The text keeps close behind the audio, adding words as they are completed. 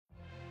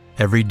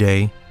Every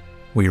day,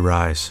 we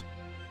rise,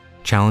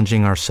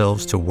 challenging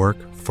ourselves to work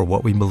for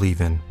what we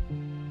believe in.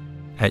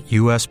 At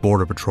U.S.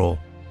 Border Patrol,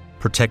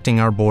 protecting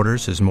our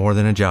borders is more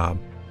than a job.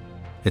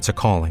 It's a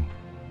calling.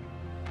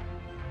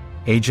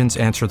 Agents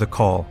answer the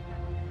call,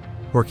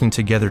 working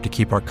together to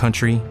keep our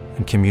country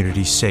and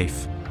communities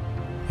safe.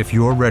 If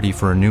you're ready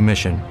for a new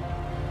mission,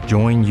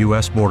 join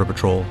U.S. Border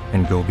Patrol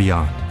and go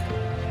beyond.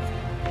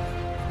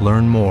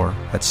 Learn more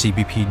at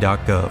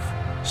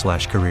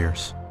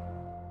cbp.gov/careers.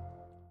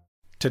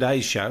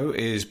 Today's show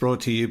is brought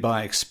to you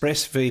by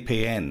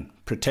ExpressVPN.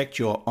 Protect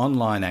your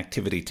online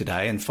activity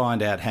today and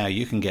find out how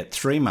you can get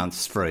 3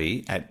 months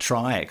free at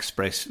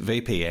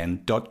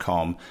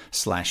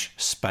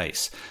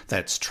tryexpressvpn.com/space.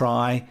 That's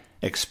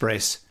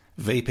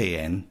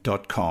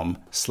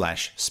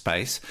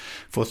tryexpressvpn.com/space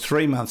for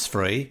 3 months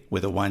free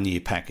with a 1-year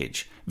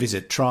package.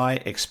 Visit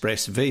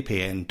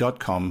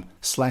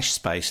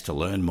tryexpressvpn.com/space to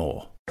learn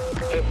more.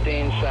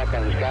 15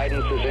 seconds.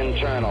 Guidance is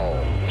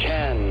internal.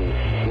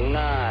 10,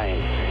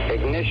 9...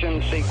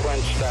 Ignition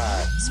sequence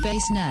start.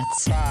 Space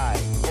Nuts. 5,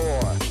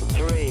 4,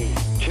 3,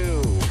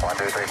 2. 1,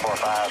 2, 3, 4,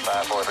 5,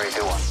 5, 4, 3,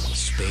 2, 1.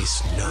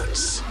 Space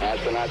Nuts.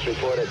 Astronauts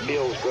report it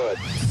feels good.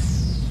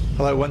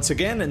 Hello once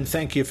again, and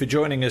thank you for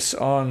joining us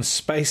on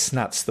Space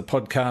Nuts, the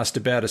podcast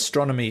about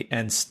astronomy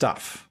and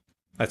stuff.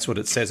 That's what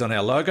it says on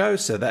our logo,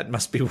 so that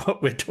must be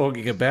what we're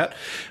talking about.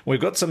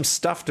 We've got some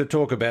stuff to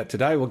talk about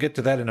today. We'll get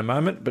to that in a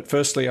moment, but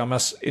firstly I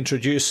must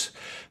introduce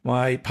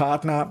my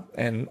partner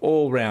and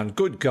all-round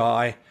good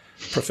guy,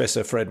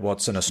 Professor Fred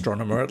Watson,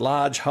 astronomer at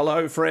large.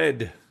 Hello,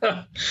 Fred.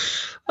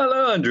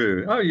 Hello,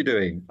 Andrew. How are you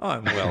doing?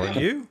 I'm well, and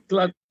you?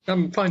 Glad.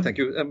 I'm fine, thank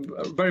you. I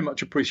very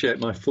much appreciate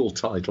my full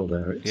title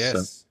there.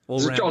 Yes,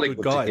 all-round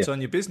good guy. It's on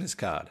your business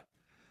card.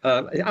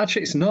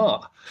 Actually, it's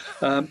not,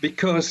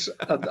 because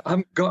I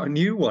haven't got a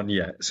new one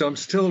yet. So I'm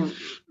still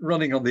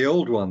running on the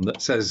old one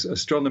that says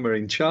astronomer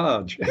in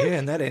charge. Yeah,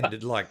 and that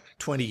ended like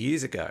 20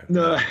 years ago.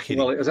 No,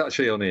 well, it was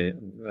actually only,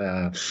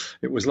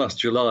 it was last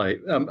July.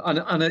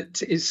 And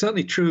it's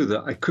certainly true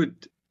that I could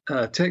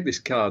take this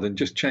card and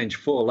just change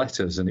 4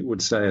 letters and it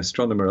would say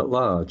astronomer at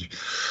large.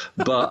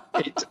 But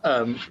it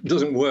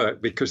doesn't work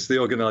because the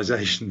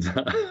organisation,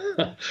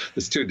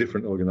 there's 2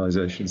 different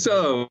organisations.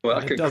 So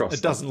I can cross.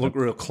 It doesn't look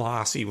real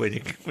classy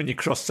when you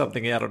cross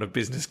something out on a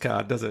business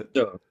card, does it?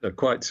 No,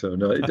 quite so.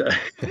 No,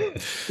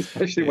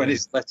 especially when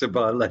it's letter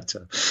by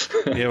letter.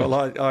 Yeah, well,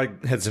 I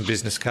had some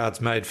business cards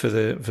made for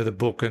the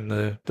book and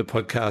the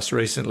podcast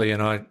recently,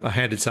 and I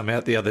handed some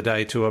out the other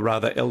day to a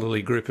rather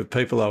elderly group of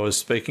people I was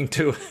speaking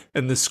to,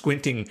 and the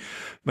squinting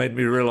made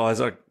me realise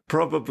I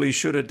probably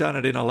should have done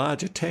it in a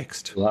larger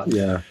text.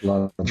 Yeah,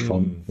 large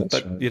font. But,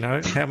 right. You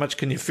know, how much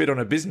can you fit on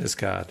a business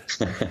card?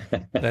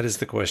 That is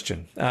the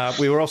question.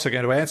 We were also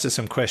going to answer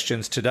some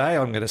questions today.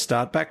 I'm going to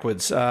start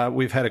backwards.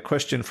 We've had a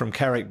question from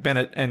Carrick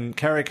Bennett, and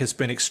Carrick has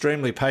been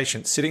extremely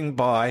patient, sitting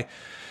by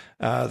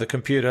the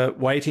computer,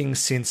 waiting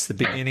since the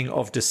beginning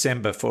of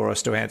December for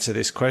us to answer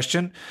this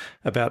question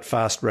about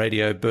fast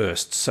radio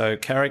bursts. So,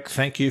 Carrick,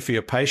 thank you for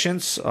your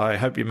patience. I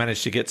hope you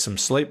managed to get some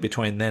sleep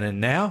between then and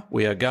now.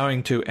 We are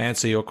going to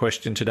answer your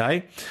question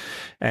today.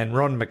 And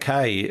Ron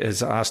McKay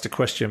has asked a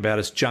question about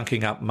us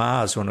junking up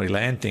Mars when we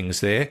land things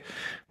there.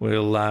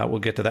 We'll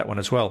get to that one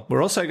as well.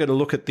 We're also going to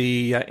look at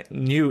the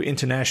new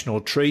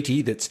international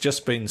treaty that's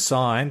just been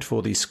signed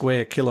for the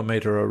Square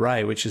Kilometre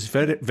Array, which is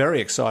very,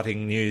 very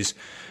exciting news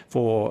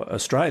for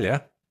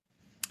Australia.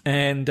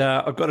 And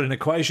I've got an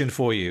equation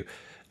for you.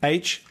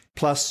 H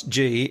plus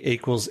G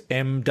equals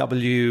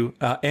MMW.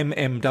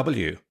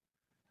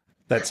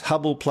 That's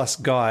Hubble plus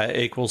Gaia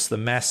equals the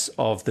mass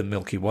of the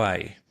Milky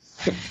Way.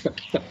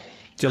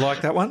 Do you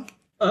like that one?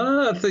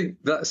 I think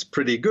that's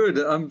pretty good.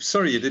 I'm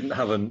sorry you didn't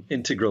have an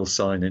integral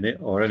sign in it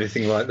or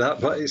anything like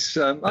that, but it's.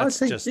 That's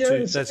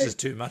just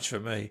too much for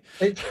me.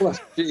 H plus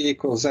G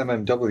equals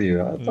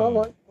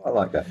MMW. I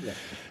like that. Yeah.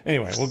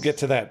 Anyway, we'll get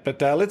to that. But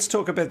let's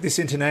talk about this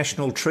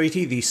international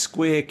treaty, the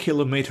Square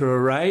Kilometre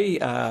Array.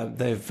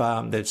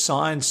 They've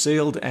signed,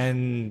 sealed,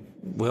 and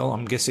well,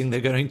 I'm guessing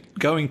they're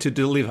going to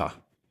deliver.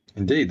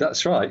 Indeed,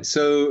 that's right.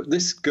 So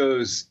this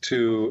goes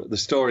to, the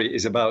story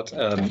is about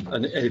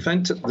an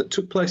event that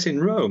took place in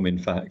Rome, in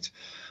fact,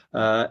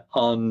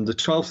 on the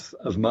 12th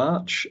of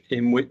March,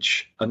 in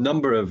which a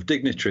number of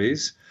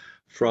dignitaries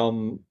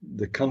from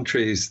the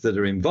countries that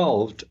are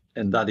involved,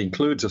 and that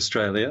includes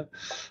Australia,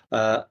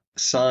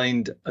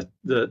 signed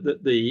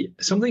the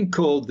something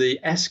called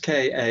the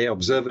SKA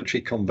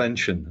Observatory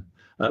Convention.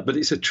 But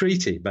it's a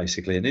treaty,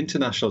 basically, an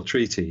international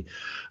treaty,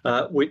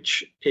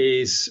 which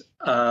is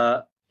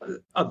a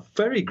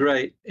very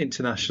great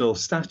international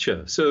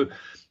stature. So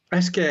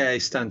SKA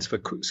stands for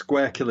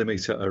Square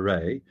Kilometre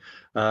Array.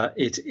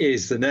 It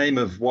is the name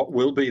of what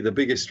will be the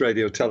biggest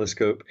radio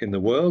telescope in the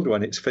world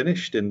when it's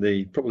finished in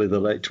probably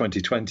the late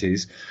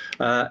 2020s.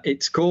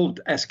 It's called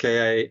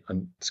SKA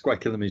and Square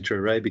Kilometre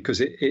Array because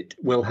it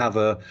will have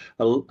a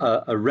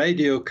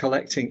radio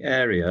collecting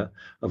area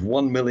of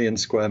 1 million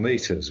square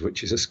meters,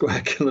 which is a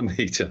square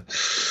kilometre.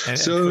 And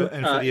for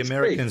the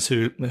Americans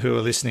who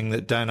are listening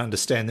that don't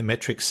understand the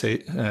metric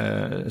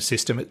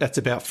system, that's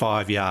about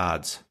 5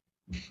 yards.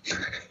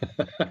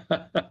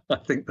 I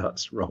think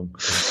that's wrong.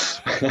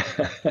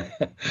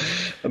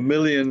 1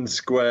 million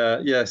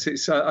square. Yes,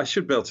 it's. I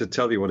should be able to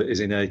tell you what it is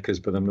in acres,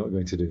 but I'm not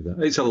going to do that.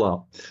 It's a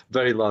lot,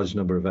 very large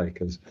number of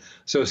acres.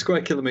 So a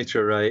square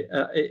kilometre array.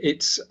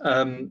 It's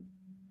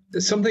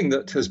something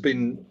that has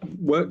been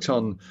worked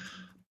on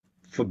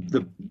for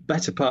the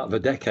better part of a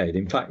decade,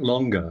 in fact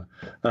longer,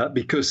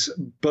 because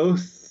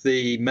both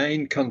the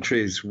main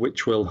countries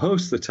which will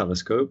host the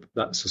telescope,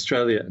 that's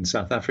Australia and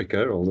South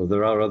Africa, although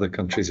there are other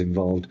countries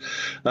involved,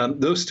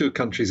 those two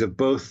countries have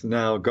both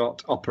now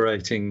got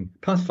operating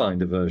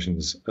Pathfinder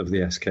versions of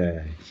the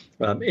SKA.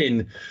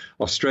 In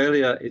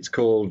Australia, it's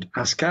called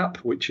ASCAP,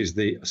 which is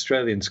the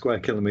Australian Square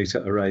Kilometre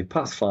Array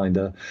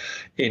Pathfinder.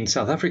 In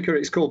South Africa,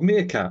 it's called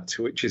Meerkat,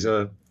 which is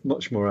a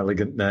much more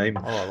elegant name.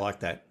 Oh, I like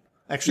that.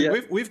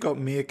 Actually, we've got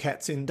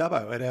meerkats in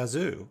Dubbo at our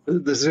zoo.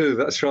 The zoo,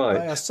 that's right.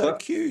 They are so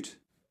cute.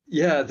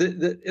 Yeah,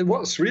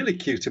 what's really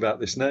cute about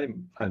this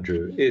name,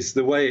 Andrew, is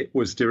the way it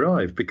was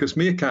derived, because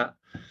meerkat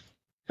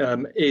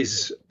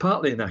is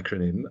partly an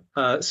acronym.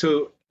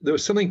 So there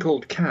was something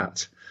called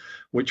CAT,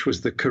 which was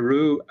the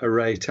Karoo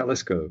Array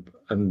Telescope,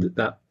 and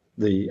that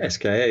the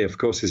SKA, of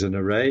course, is an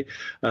array.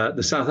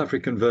 The South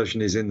African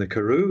version is in the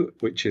Karoo,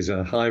 which is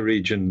a high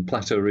region,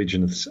 plateau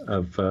region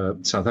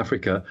of South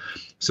Africa.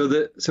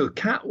 So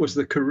CAT was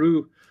the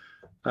Karoo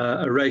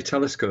array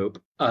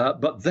telescope.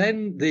 But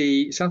then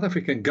the South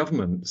African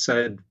government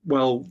said,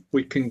 well,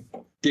 we can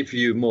give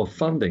you more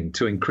funding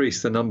to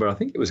increase the number. I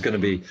think it was going to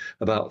be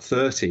about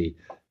 30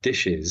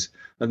 dishes.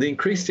 And they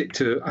increased it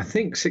to, I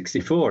think,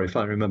 64, if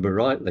I remember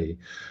rightly,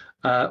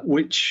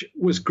 which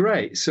was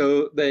great.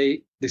 So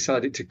they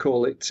decided to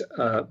call it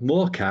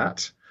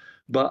Moorkat,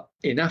 but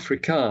in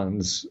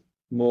Afrikaans,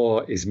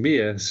 Moor is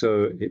meer,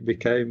 so it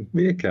became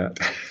Meerkat.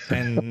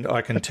 And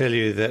I can tell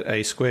you that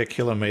a square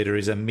kilometre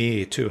is a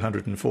mere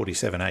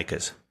 247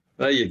 acres.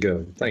 There you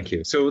go. Thank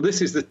you. So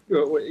this is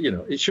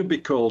it should be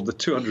called the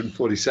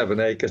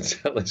 247-acre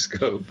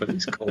telescope, but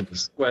it's called the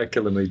Square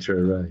Kilometre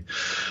Array.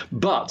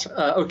 But,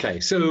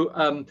 okay,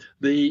 so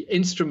the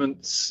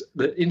instrument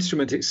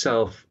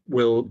itself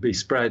will be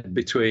spread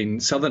between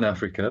Southern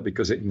Africa,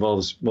 because it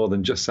involves more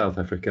than just South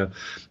Africa,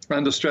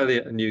 and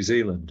Australia and New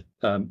Zealand,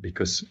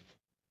 because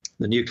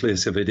the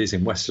nucleus of it is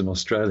in Western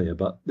Australia,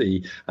 but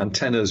the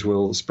antennas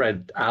will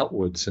spread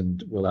outwards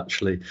and will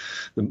actually,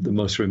 the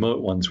most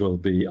remote ones will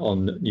be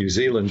on New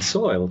Zealand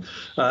soil.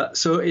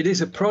 So it is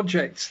a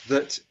project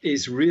that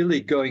is really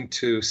going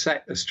to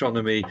set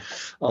astronomy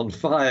on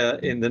fire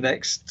in the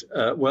next,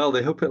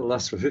 they hope it'll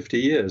last for 50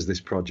 years, this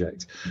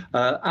project.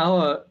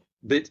 Our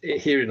bit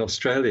here in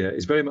Australia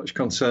is very much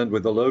concerned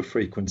with the low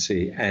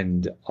frequency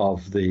end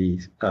of the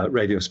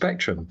radio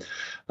spectrum.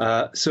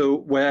 So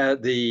where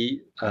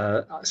the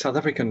South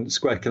African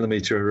square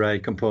kilometre array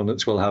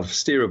components will have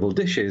steerable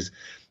dishes,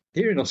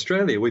 here in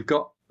Australia we've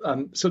got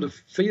sort of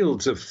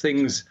fields of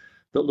things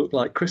that look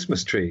like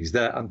Christmas trees.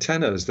 They're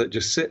antennas that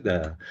just sit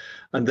there,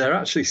 and they're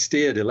actually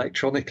steered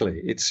electronically.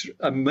 It's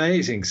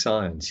amazing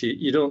science.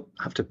 You don't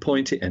have to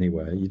point it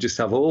anywhere. You just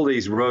have all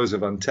these rows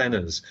of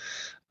antennas,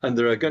 and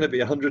there are going to be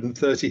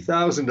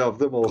 130,000 of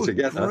them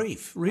altogether. Good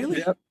grief, really?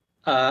 Yep.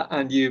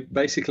 And you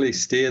basically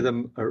steer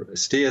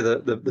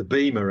the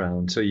beam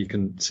around, so you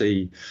can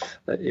see.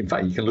 In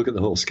fact, you can look at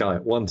the whole sky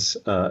at once.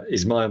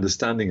 Is my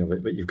understanding of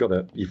it, but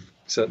you've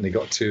certainly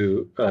got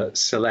to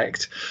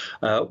select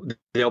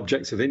the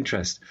objects of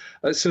interest.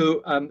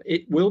 So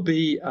it will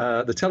be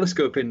the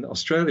telescope in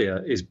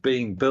Australia is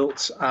being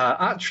built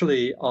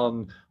actually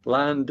on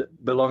land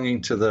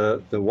belonging to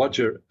the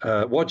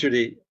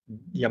Wajiri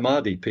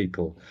Yamadi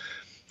people.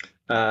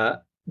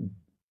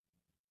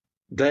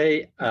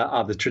 They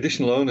are the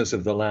traditional owners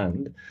of the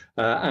land,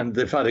 and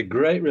they've had a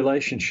great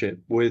relationship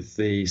with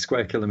the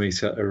Square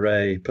Kilometre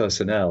Array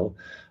personnel.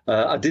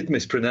 I did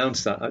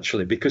mispronounce that,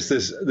 actually, because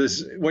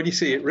there's when you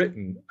see it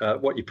written,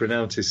 what you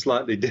pronounce is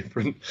slightly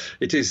different.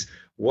 It is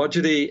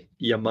Wajiri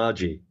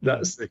Yamaji.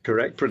 That's the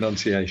correct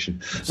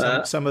pronunciation.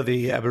 Some of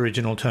the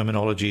Aboriginal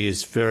terminology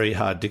is very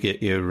hard to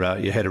get your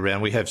head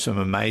around. We have some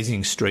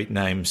amazing street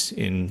names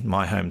in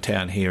my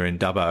hometown here in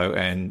Dubbo,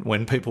 and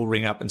when people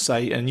ring up and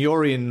say, "And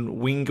you're in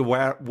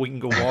Wingawara,"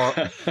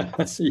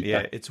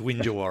 it's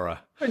Winjawara.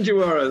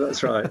 Winjawara,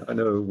 that's right. I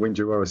know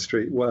Winjawara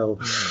Street well.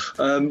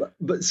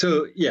 But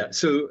so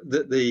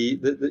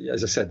the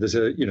as I said, there's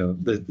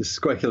the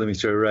Square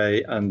Kilometre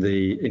Array and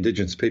the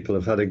Indigenous people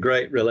have had a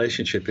great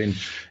relationship in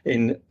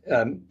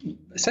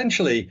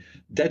essentially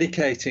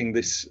dedicating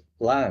this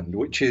land,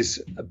 which has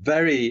a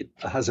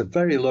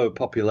very low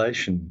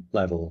population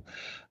level,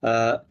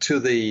 to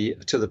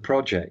the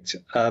project,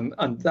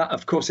 and that,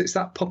 of course, it's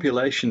that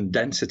population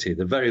density,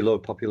 the very low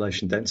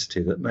population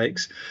density, that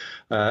makes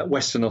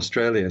Western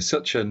Australia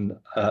such an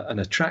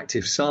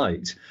attractive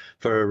site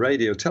for a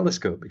radio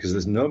telescope, because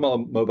there's no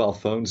mobile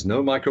phones,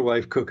 no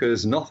microwave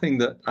cookers, nothing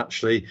that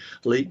actually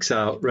leaks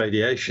out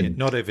radiation. Yeah,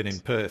 not even in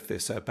Perth, they're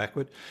so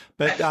backward.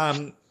 But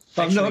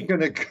I'm not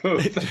going to go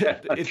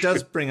there. It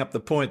does bring up the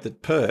point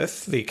that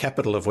Perth, the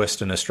capital of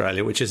Western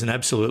Australia, which is an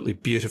absolutely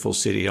beautiful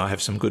city, I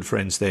have some good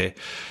friends there,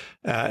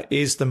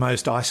 is the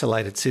most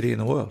isolated city in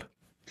the world.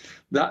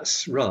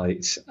 That's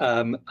right.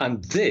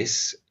 And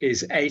this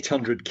is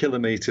 800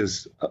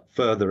 kilometres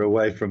further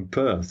away from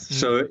Perth.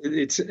 So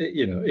it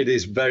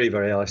is very,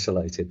 very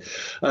isolated.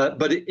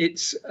 But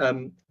it's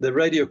the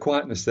radio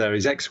quietness there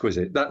is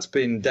exquisite. That's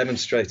been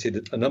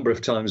demonstrated a number of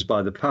times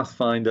by the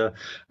Pathfinder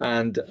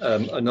and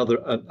a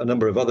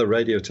number of other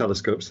radio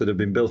telescopes that have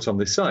been built on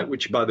this site,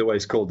 which, by the way,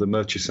 is called the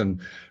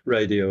Murchison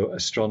Radio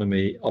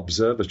Astronomy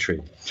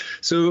Observatory.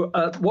 So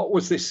what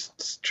was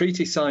this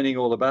treaty signing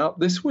all about?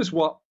 This was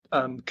what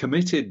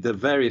committed the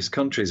various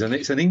countries, and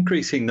it's an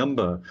increasing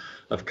number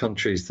of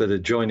countries that are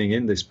joining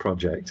in this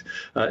project.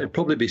 It'll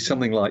probably be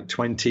something like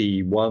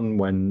 21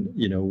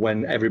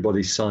 when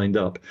everybody signed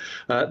up.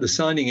 The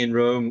signing in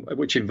Rome,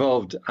 which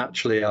involved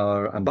actually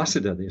our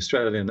ambassador, the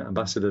Australian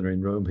ambassador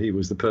in Rome, he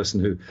was the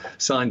person who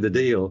signed the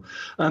deal.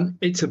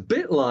 It's a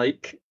bit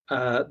like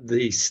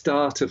the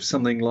start of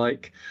something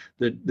like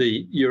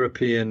the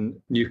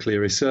European Nuclear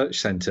Research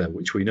Centre,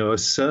 which we know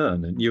as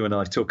CERN. And you and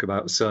I talk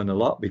about CERN a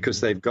lot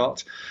because they've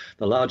got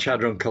the Large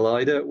Hadron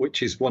Collider,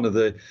 which is one of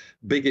the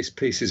biggest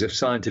pieces of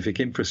scientific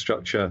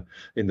infrastructure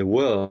in the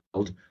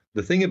world.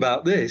 The thing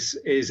about this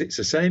is it's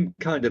the same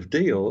kind of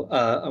deal,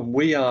 and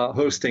we are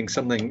hosting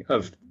something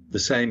of the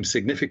same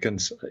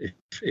significance,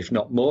 if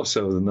not more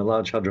so, than the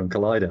Large Hadron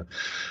Collider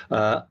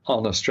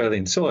on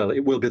Australian soil.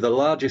 It will be the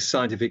largest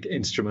scientific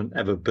instrument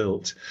ever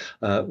built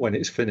when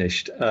it's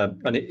finished,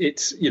 and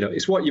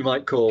it's what you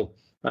might call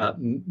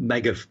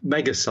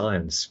mega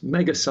science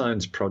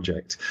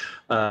project,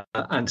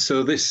 and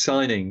so this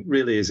signing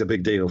really is a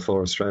big deal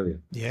for Australia.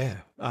 Yeah,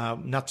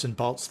 nuts and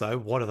bolts though.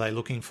 What are they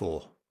looking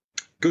for?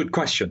 Good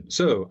question.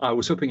 So I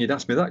was hoping you'd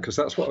ask me that because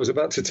that's what I was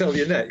about to tell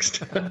you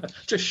next.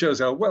 Just shows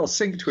how well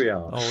synced we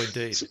are. Oh,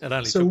 indeed. It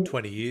only took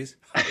 20 years.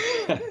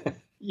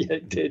 Yeah,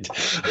 it did.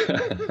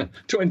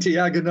 20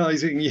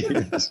 agonising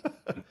years.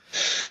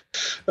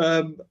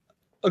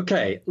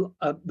 Okay.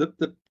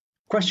 The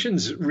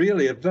questions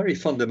really are very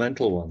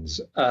fundamental ones.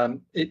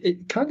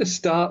 It kind of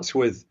starts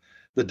with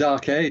the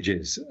Dark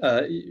Ages.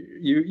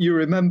 You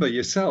remember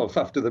yourself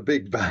after the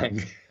Big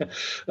Bang,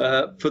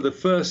 for the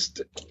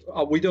first,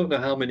 we don't know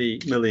how many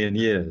million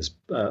years,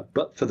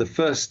 but for the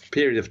first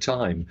period of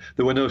time,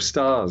 there were no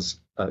stars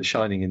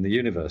shining in the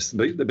universe.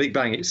 The Big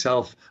Bang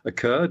itself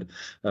occurred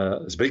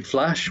as a big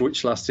flash,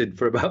 which lasted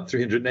for about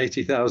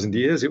 380,000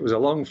 years. It was a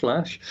long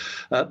flash.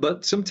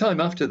 But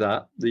sometime after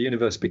that, the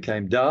universe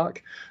became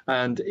dark,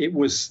 and it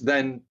was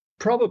then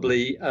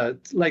probably a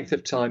length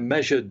of time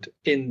measured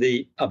in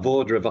the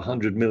order of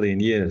 100 million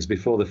years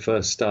before the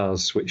first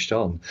stars switched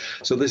on.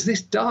 So there's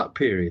this dark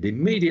period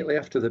immediately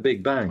after the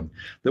Big Bang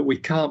that we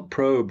can't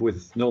probe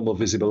with normal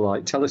visible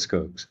light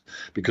telescopes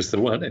because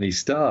there weren't any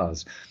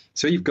stars.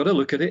 So you've got to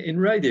look at it in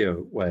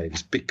radio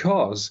waves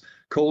because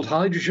cold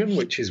hydrogen,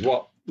 which is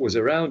what was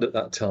around at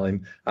that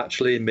time,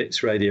 actually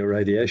emits radio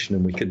radiation,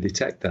 and we can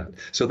detect that.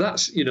 So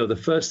that's,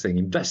 the first thing,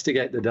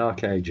 investigate the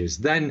Dark Ages.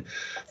 Then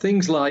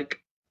things like,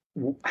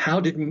 how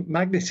did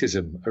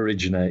magnetism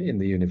originate in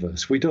the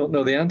universe? We don't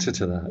know the answer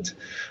to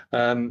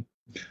that.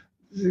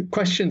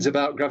 Questions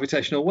about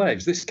gravitational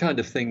waves, this kind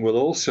of thing will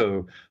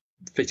also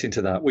fit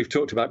into that. We've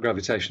talked about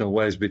gravitational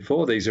waves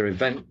before. These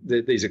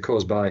are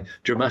caused by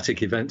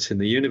dramatic events in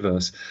the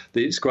universe.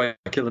 The Square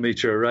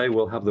Kilometre Array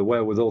will have the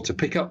wherewithal to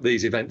pick up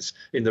these events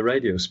in the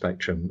radio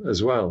spectrum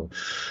as well.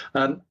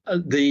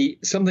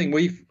 Something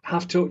we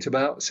have talked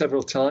about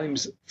several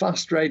times,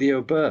 fast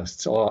radio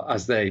bursts, or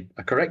as they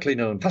are correctly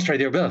known, fast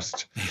radio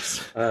bursts.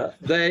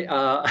 They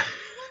are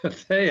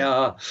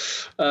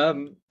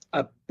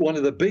one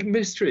of the big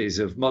mysteries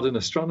of modern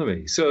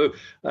astronomy. So,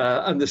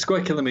 and the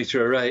Square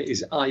Kilometre Array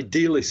is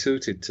ideally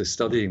suited to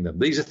studying them.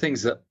 These are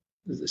things that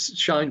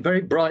shine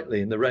very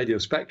brightly in the radio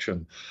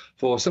spectrum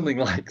for something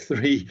like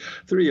three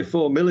or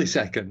 4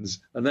 milliseconds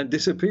and then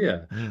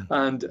disappear.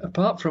 And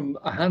apart from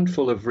a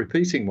handful of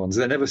repeating ones,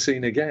 they're never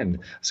seen again.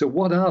 So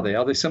what are they?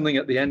 Are they something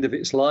at the end of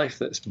its life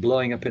that's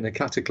blowing up in a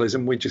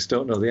cataclysm? We just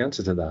don't know the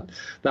answer to that.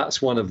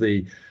 That's one of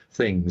the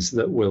things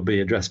that will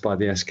be addressed by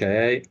the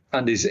SKA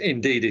and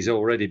is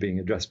already being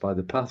addressed by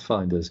the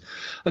Pathfinders.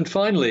 And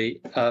finally,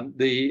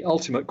 the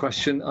ultimate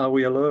question, are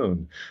we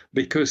alone?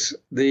 Because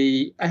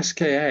the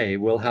SKA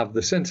will have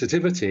the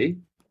sensitivity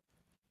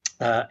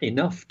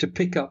enough to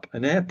pick up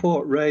an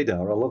airport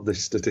radar. I love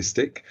this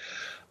statistic.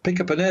 Pick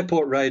up an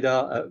airport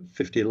radar at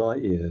 50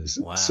 light years.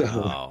 Wow.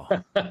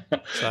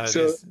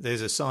 So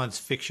there's a science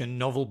fiction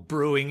novel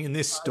brewing in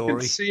this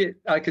story.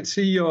 I can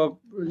see your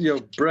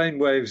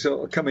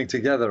brainwaves coming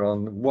together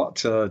on what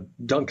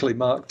Dunkley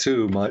Mark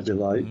II might be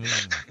like.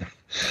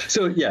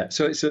 So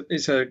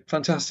it's a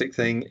fantastic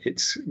thing.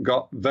 It's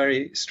got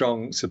very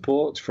strong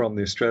support from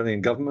the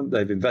Australian government.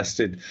 They've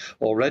invested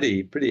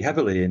already pretty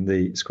heavily in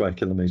the Square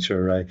Kilometre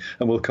Array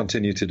and will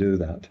continue to do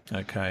that.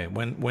 Okay.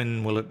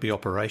 When will it be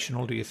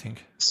operational, do you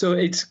think? So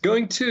it's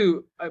going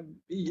to,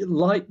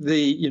 like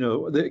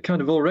the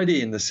kind of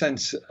already in the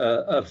sense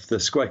of the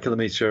Square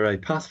Kilometre Array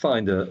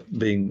Pathfinder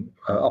being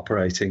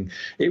operating,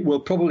 it will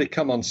probably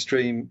come on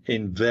stream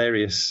in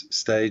various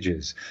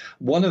stages.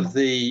 One of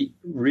the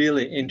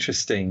really interesting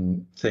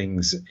interesting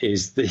things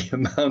is the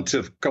amount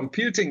of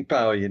computing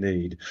power you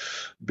need,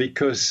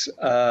 because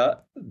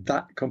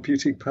that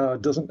computing power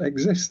doesn't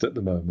exist at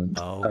the moment.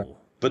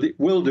 But it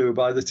will do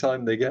by the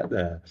time they get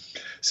there.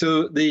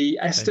 So the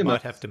estimate... They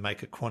might have to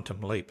make a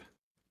quantum leap.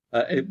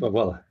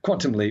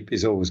 Quantum leap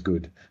is always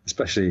good,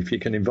 especially if you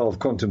can involve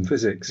quantum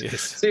physics.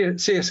 Yes.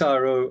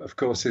 CSIRO, of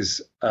course,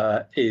 is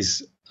they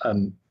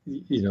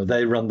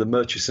run the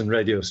Murchison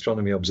Radio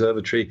Astronomy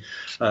Observatory.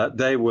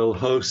 They will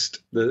host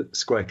the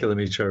Square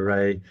Kilometre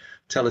Array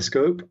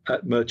telescope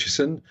at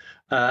Murchison.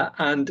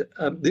 And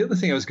the other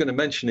thing I was going to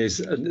mention is,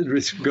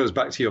 this goes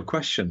back to your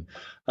question,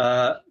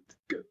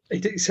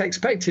 it's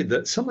expected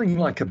that something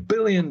like $1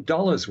 billion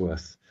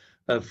worth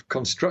of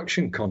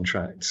construction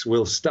contracts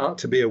will start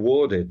to be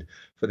awarded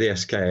for the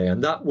SKA,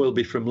 and that will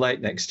be from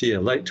late next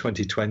year, late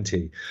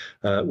 2020.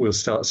 We'll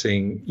start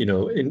seeing,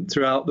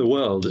 throughout the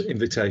world,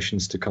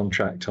 invitations to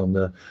contract on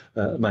the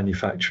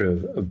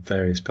manufacture of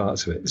various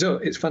parts of it. So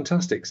it's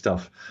fantastic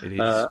stuff. It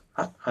is.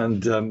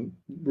 And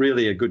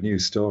really a good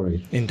news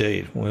story.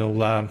 Indeed.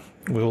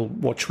 We'll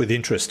watch with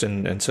interest,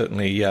 and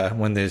certainly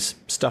when there's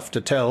stuff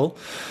to tell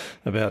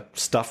about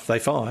stuff they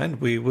find,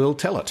 we will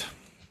tell it.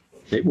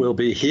 It will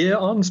be here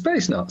on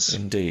Space Nuts.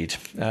 Indeed.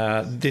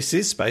 This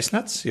is Space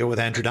Nuts. You're with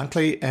Andrew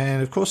Dunkley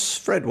and, of course,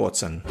 Fred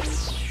Watson.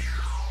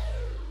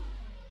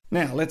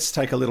 Now, let's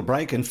take a little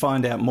break and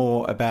find out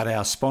more about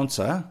our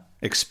sponsor,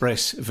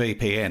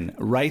 ExpressVPN,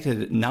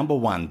 rated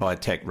 #1 by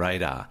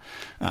TechRadar.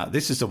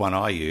 This is the one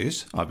I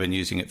use. I've been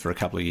using it for a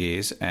couple of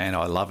years, and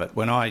I love it.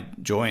 When I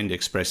joined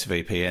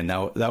ExpressVPN,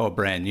 they were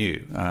brand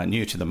new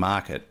to the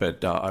market,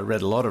 but I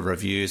read a lot of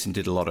reviews and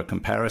did a lot of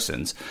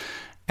comparisons.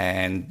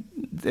 And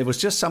there was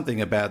just something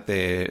about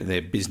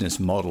their business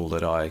model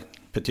that I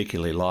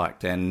particularly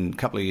liked. And a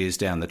couple of years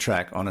down the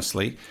track,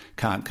 honestly,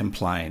 can't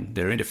complain.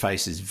 Their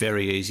interface is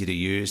very easy to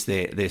use.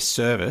 Their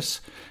service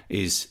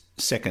is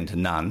second to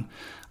none.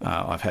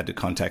 I've had to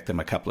contact them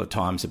a couple of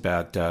times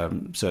about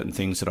certain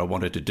things that I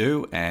wanted to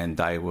do, and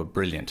they were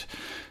brilliant.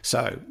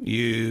 So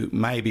you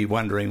may be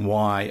wondering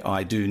why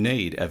I do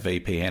need a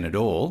VPN at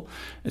all.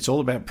 It's all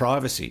about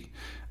privacy.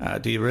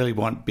 Do you really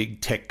want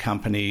big tech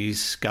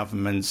companies,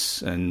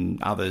 governments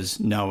and others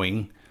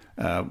knowing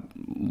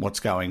what's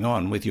going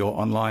on with your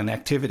online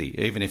activity?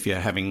 Even if you're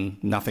having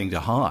nothing to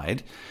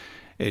hide,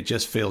 it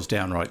just feels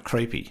downright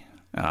creepy.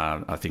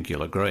 I think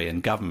you'll agree.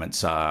 And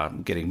governments are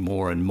getting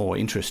more and more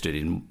interested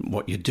in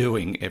what you're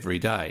doing every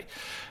day.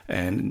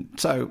 And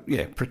so,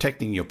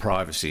 protecting your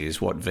privacy is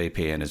what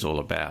VPN is all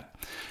about.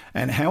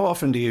 And how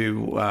often do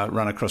you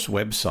run across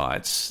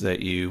websites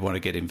that you want to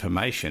get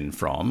information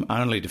from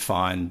only to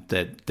find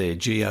that they're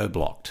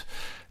geo-blocked?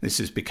 This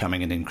is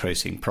becoming an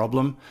increasing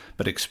problem,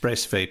 but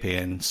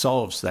ExpressVPN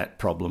solves that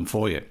problem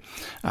for you.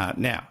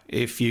 Now,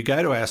 if you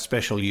go to our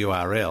special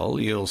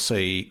URL, you'll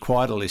see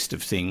quite a list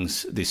of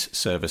things this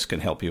service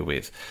can help you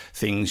with,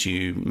 things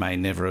you may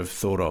never have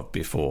thought of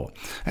before.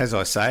 As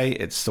I say,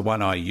 it's the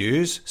one I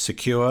use,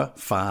 secure,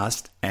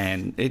 fast,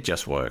 and it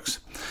just works.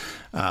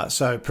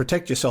 So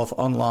protect yourself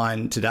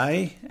online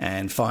today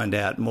and find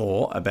out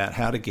more about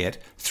how to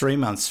get 3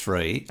 months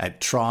free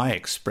at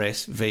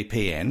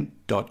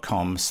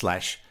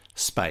tryexpressvpn.com/space.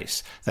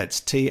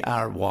 That's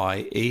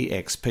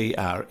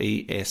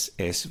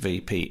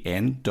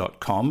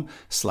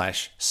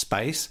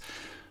tryexpressvpn.com/space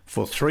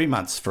for 3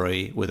 months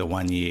free with a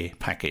 1-year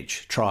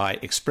package. Try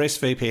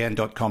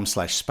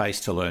expressvpn.com/space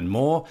to learn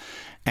more,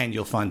 and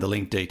you'll find the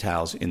link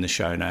details in the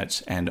show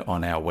notes and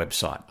on our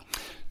website.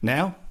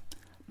 Now,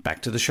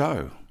 back to the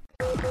show.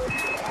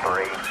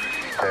 3,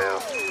 2,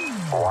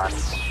 1.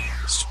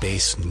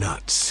 Space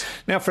Nuts.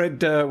 Now,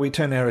 Fred, we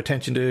turn our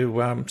attention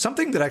to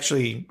something that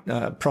actually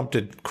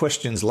prompted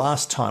questions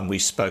last time we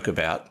spoke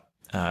about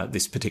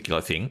this particular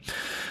thing.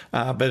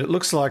 But it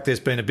looks like there's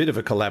been a bit of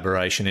a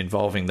collaboration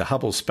involving the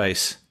Hubble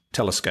Space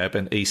Telescope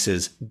and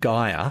ESA's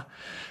Gaia.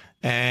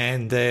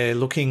 And they're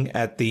looking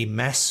at the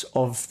mass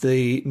of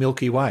the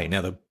Milky Way.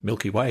 Now, the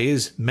Milky Way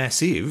is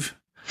massive,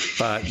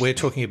 but we're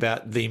talking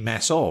about the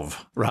mass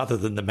of rather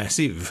than the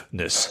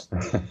massiveness,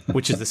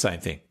 which is the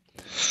same thing.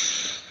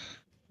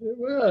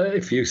 Well,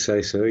 if you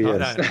say so, yes. I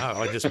don't know.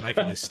 I'm just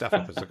making this stuff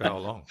up as I go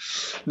along.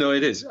 No,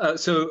 it is.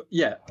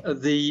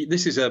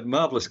 This is a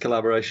marvellous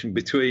collaboration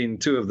between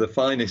two of the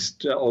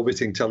finest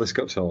orbiting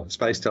telescopes, or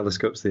space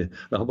telescopes, the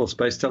Hubble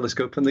Space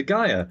Telescope and the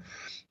Gaia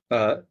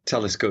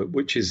telescope,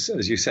 which is,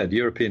 as you said,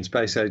 European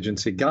Space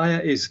Agency.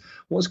 Gaia is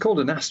what's called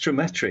an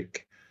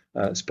astrometric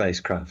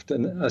spacecraft.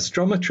 And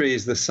astrometry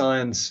is the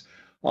science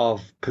of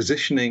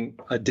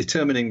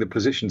determining the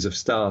positions of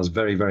stars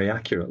very, very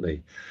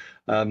accurately.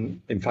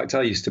 In fact,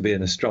 I used to be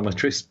an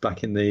astrometrist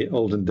back in the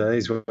olden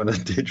days when I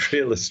did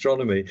real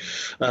astronomy.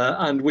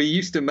 And we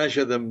used to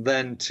measure them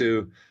then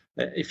to,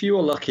 if you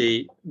were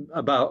lucky,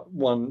 about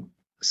 1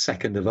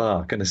 second of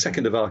arc. And a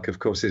second of arc, of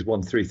course, is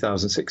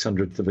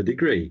 1/3600th of a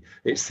degree.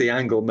 It's the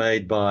angle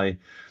made by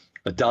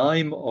a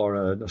dime or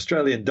an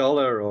Australian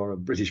dollar or a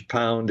British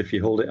pound if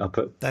you hold it up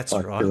at That's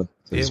 5 right. kilometres.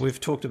 Yeah, we've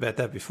talked about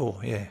that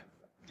before, yeah.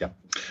 Yeah.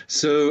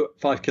 So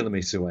 5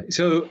 kilometres away.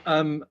 So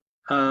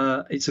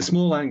it's a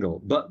small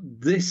angle, but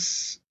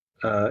this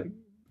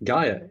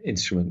Gaia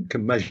instrument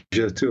can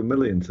measure to a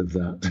millionth of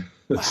that.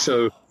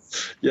 So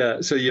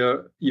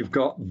you've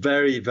got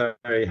very,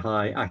 very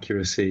high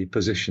accuracy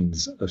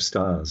positions of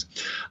stars,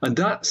 and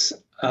that's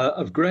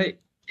of great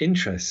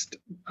interest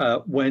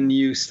when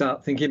you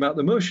start thinking about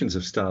the motions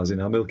of stars in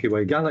our Milky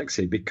Way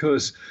galaxy,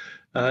 because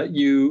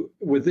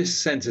with this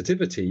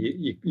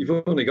sensitivity,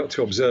 you've only got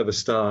to observe a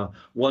star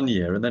 1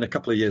 year and then a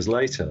couple of years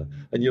later,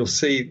 and you'll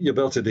be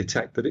able to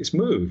detect that it's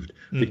moved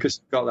because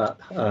you've got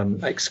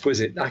that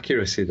exquisite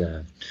accuracy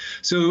there.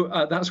 So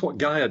that's what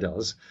Gaia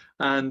does.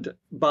 And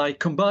by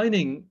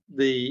combining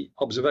the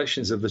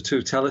observations of the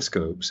two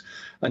telescopes,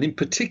 and in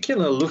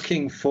particular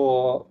looking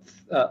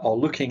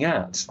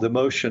at the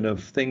motion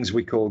of things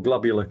we call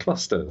globular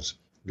clusters.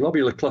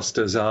 Globular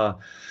clusters are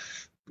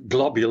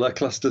globular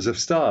clusters of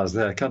stars.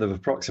 They're kind of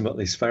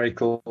approximately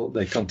spherical.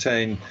 They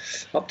contain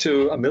up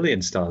to 1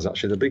 million stars.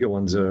 Actually, the bigger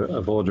ones are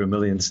of order 1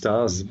 million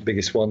stars. The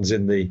biggest ones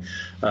in the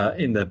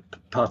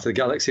part of the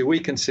galaxy we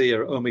can see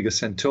are Omega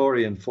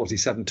Centauri and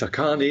 47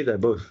 Tucani. They're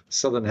both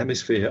southern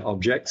hemisphere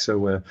objects, so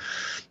we're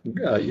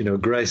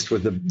graced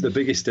with the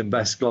biggest and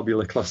best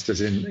globular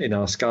clusters in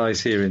our skies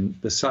here in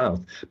the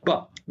south.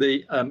 But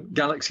the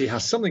galaxy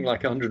has something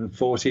like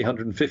 140,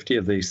 150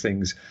 of these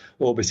things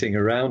orbiting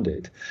around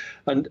it,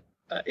 and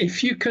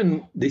if you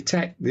can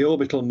detect the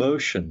orbital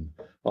motion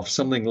of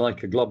something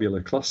like a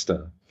globular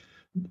cluster,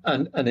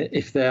 and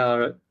if they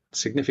are at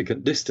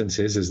significant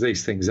distances, as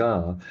these things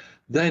are,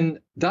 then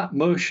that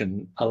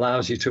motion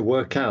allows you to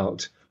work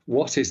out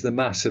what is the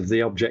mass of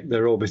the object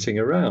they're orbiting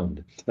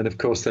around. And of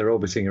course, they're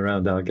orbiting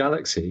around our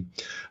galaxy.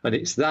 And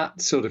it's that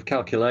sort of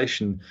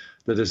calculation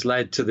that has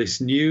led to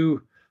this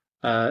new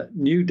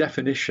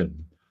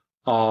definition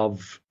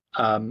of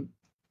the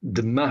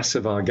mass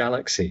of our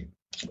galaxy.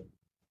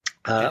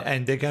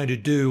 And they're going to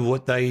do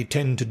what they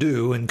tend to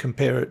do and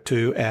compare it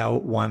to our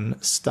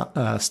one star,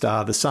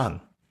 the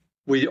sun.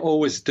 We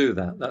always do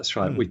that. That's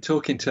right. We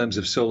talk in terms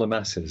of solar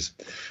masses.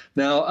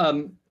 Now,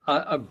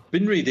 I've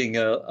been reading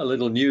a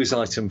little news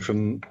item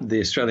from the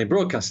Australian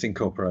Broadcasting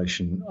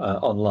Corporation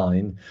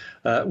online,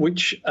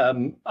 which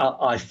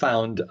I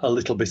found a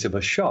little bit of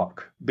a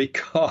shock,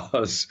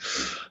 because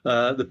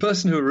the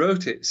person who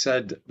wrote it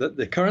said that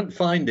the current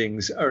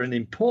findings are an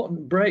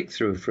important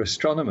breakthrough for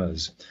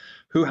astronomers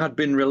who had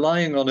been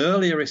relying on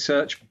earlier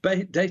research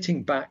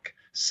dating back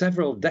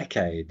several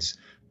decades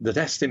that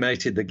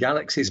estimated the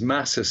galaxy's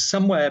mass as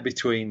somewhere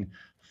between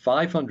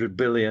 500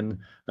 billion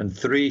and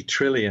 3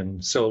 trillion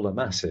solar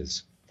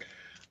masses.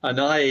 And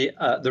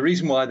the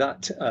reason why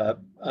that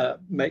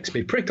makes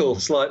me prickle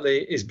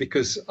slightly is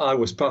because I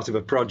was part of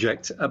a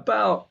project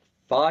about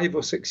 5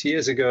 or 6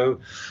 years ago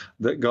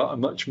that got a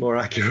much more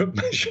accurate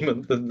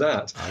measurement than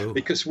that. Oh.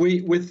 Because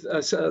with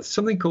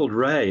something called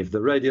RAVE, the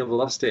Radial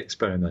Velocity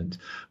Experiment,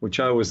 which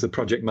I was the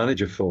project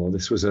manager for,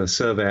 this was a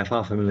survey of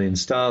 500,000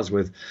 stars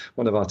with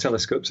one of our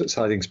telescopes at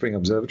Siding Spring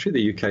Observatory,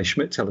 the UK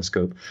Schmidt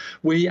telescope.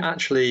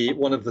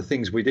 One of the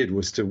things we did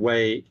was to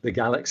weigh the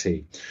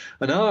galaxy.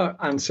 And our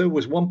answer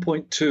was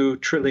 1.2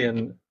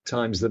 trillion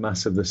times the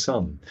mass of the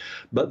sun.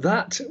 But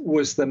that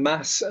was the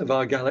mass of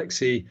our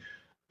galaxy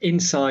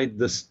inside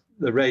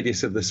the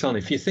radius of the sun.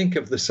 If you think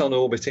of the sun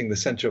orbiting the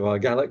center of our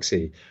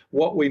galaxy,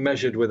 what we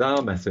measured with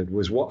our method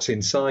was what's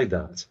inside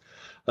that.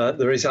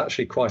 There is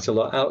actually quite a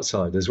lot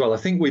outside as well. I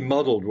think we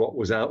modeled what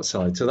was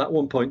outside. So that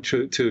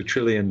 1.2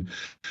 trillion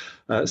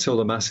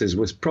solar masses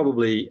was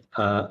probably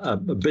a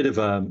bit of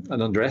an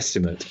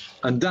underestimate.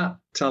 And that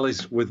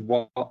tallies with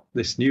what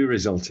this new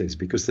result is,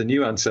 because the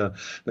new answer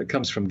that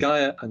comes from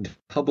Gaia and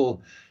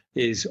Hubble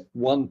is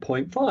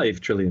 1.5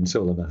 trillion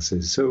solar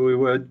masses. So we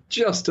were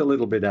just a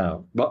little bit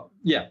out. But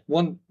yeah,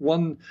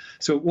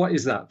 so what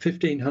is that?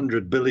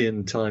 1,500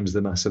 billion times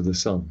the mass of the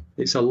sun.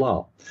 It's a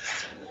lot.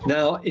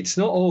 Now, it's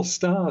not all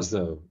stars,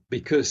 though,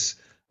 because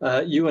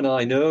you and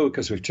I know,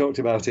 because we've talked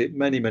about it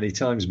many, many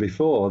times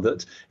before,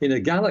 that in a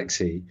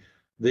galaxy,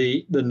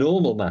 the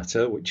normal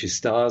matter, which is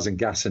stars and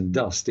gas and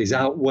dust, is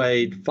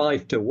outweighed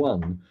 5 to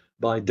 1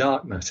 by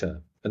dark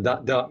matter. And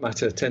that dark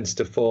matter tends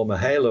to form a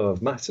halo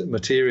of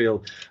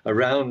material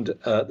around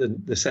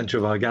the center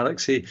of our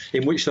galaxy,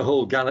 in which the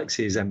whole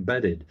galaxy is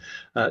embedded.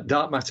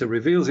 Dark matter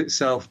reveals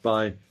itself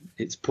by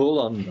its pull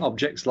on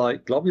objects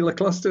like globular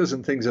clusters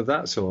and things of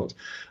that sort.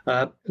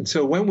 And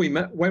so when we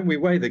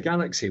weigh the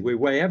galaxy, we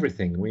weigh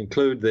everything. We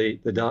include the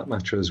dark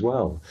matter as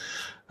well.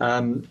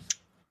 So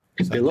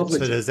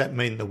does that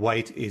mean the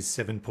weight is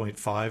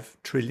 7.5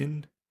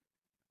 trillion?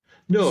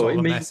 No,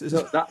 it means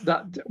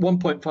that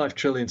 1.5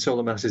 trillion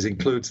solar masses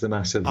includes the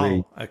mass of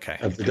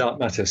the dark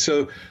matter.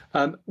 So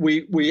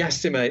we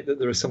estimate that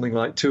there are something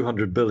like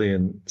 200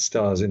 billion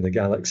stars in the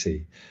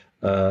galaxy,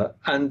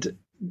 and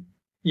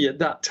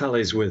that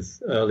tallies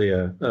with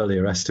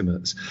earlier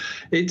estimates.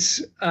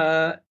 It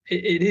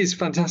is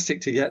fantastic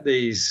to get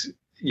these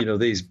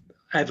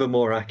ever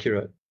more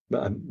accurate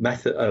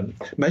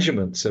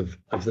measurements of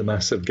the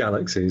mass of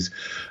galaxies.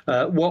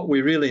 What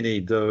we really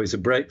need, though, is a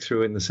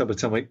breakthrough in the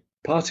subatomic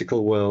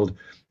particle world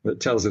that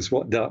tells us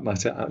what dark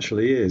matter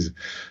actually is.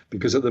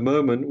 Because at the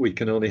moment, we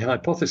can only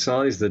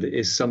hypothesize that it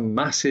is some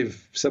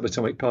massive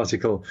subatomic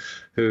particle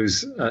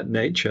whose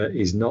nature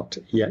is not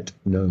yet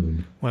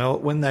known. Well,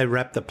 when they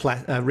rip the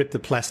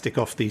plastic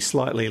off the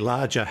slightly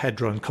larger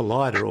Hadron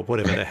Collider, or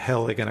whatever the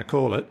hell they're going to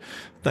call it,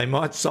 they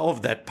might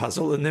solve that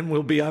puzzle, and then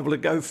we'll be able to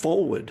go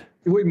forward.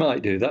 We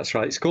might do, that's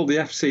right. It's called the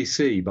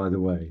FCC, by the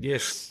way.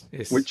 Yes.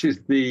 Which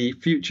is the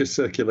Future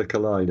Circular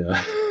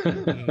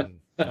Collider.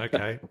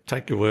 Okay,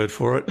 take your word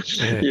for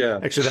it.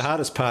 Yeah. Actually, the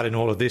hardest part in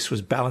all of this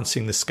was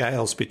balancing the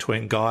scales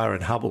between Gaia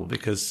and Hubble,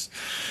 because,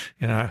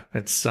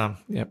 it's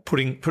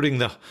putting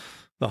the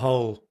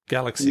whole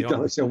galaxy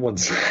on one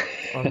side.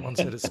 on one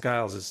set of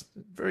scales is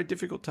a very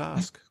difficult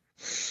task.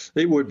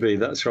 It would be,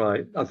 that's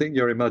right. I think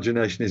your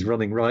imagination is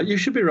running right. You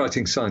should be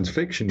writing science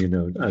fiction,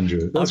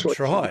 Andrew. I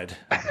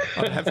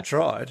have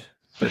tried,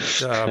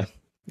 but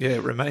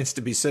it remains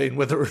to be seen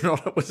whether or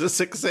not it was a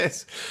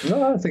success.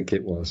 No, I think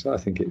it was. I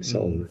think it's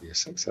already a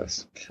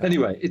success.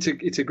 Anyway,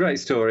 it's a great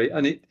story,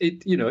 and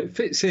it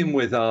fits in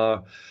with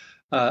our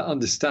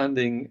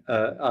understanding.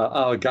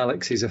 Our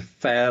galaxy is a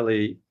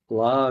fairly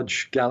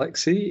large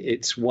galaxy.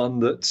 It's one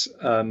that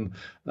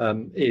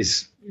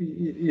is,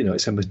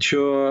 it's a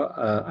mature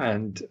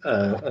and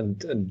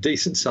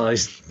decent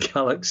sized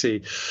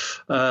galaxy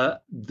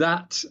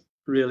that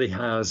really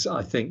has,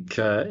 I think,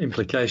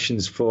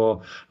 implications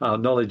for our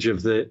knowledge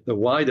of the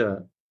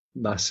wider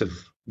mass of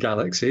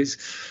galaxies.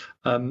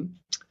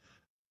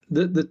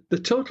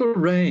 The total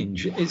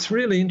range, it's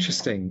really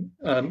interesting.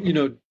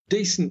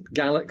 Decent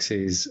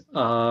galaxies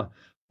are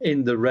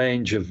in the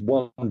range of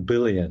 1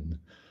 billion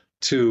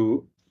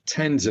to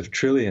tens of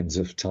trillions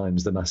of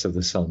times the mass of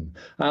the sun.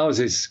 Ours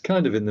is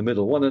kind of in the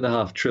middle.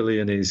 1.5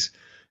 trillion is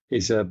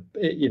it's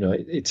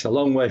a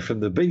long way from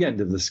the big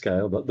end of the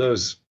scale, but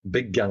those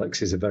big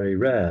galaxies are very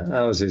rare.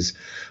 Ours is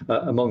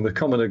among the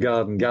commoner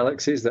garden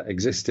galaxies that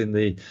exist in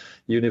the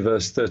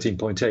universe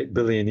 13.8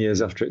 billion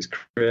years after its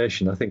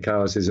creation. I think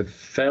ours is a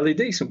fairly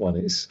decent one.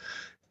 It's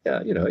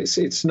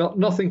not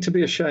nothing to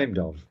be ashamed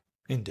of.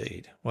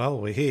 Indeed.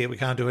 Well, we're here. We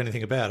can't do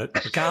anything about it.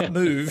 We can't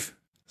move.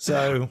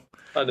 So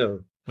I know.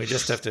 We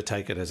just have to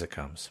take it as it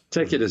comes.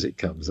 Take it as it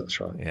comes, that's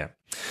right. Yeah.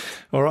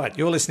 All right,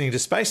 you're listening to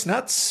Space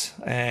Nuts,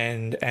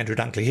 and Andrew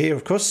Dunkley here,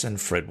 of course, and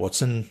Fred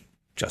Watson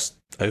just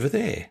over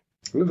there.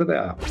 Over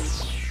there.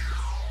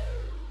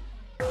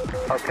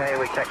 Okay,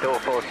 we checked all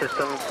 4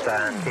 systems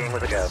and skiing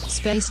with a go.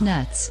 Space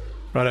Nuts.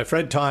 Righto,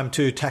 Fred, time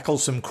to tackle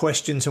some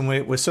questions, and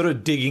we're sort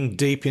of digging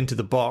deep into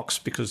the box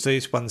because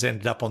these ones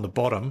ended up on the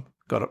bottom,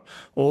 got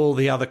all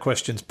the other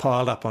questions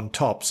piled up on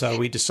top, so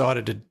we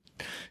decided to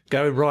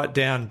go right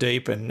down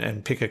deep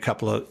and pick a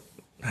couple that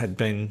had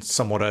been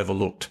somewhat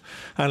overlooked,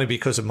 only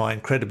because of my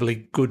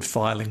incredibly good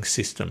filing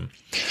system.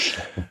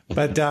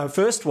 But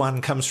first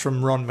one comes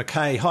from Ron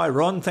McKay. Hi,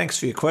 Ron. Thanks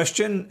for your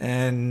question.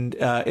 And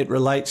it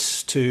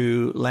relates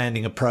to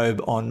landing a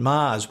probe on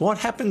Mars. What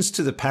happens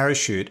to the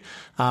parachute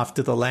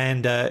after the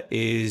lander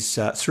is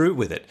through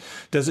with it?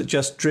 Does it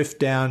just drift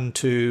down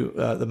to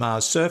the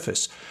Mars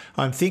surface?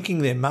 I'm thinking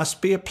there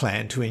must be a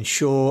plan to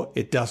ensure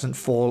it doesn't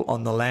fall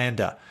on the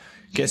lander.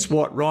 Guess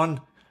what, Ron?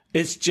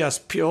 It's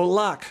just pure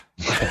luck.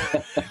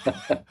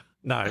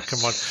 No, come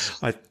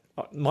on.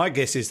 My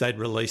guess is they'd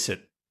release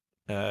it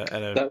at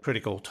a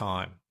critical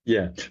time.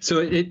 Yeah. So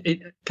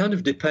it kind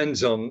of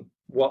depends on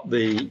what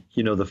the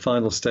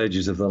final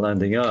stages of the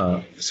landing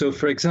are. So,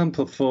 for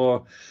example,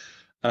 for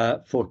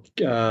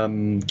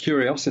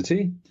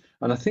Curiosity,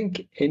 and I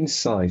think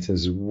Insight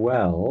as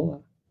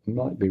well, I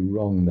might be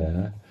wrong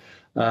there.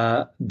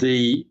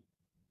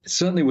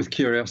 Certainly with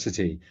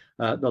Curiosity,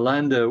 the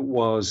lander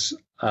was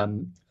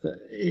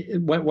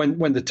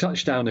when the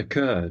touchdown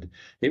occurred,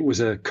 it was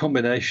a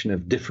combination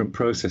of different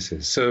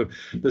processes. So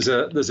there's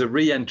a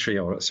re-entry,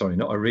 or sorry,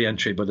 not a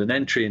re-entry, but an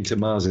entry into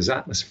Mars's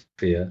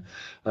atmosphere,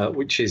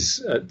 which is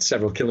at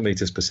several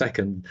kilometers per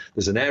second.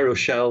 There's an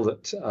aeroshell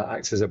that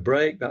acts as a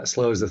brake that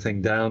slows the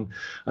thing down,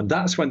 and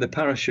that's when the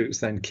parachutes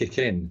then kick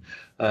in.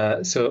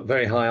 So at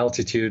very high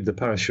altitude, the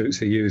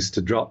parachutes are used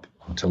to drop,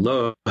 to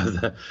lower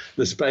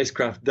the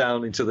spacecraft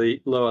down into the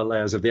lower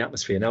layers of the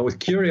atmosphere. Now, with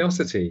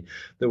Curiosity,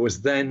 there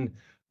was then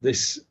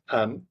this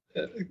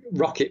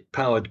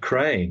rocket-powered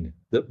crane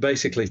that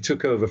basically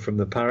took over from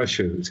the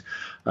parachute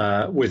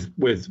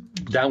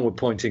with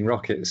downward-pointing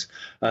rockets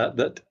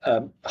that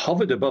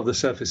hovered above the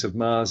surface of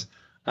Mars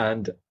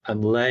and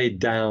laid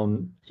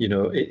down.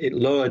 It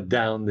lowered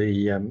down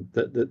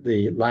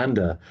the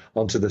lander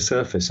onto the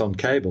surface on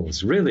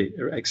cables. Really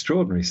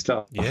extraordinary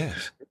stuff.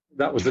 Yes.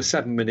 That was the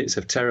 7 minutes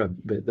of terror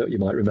bit that you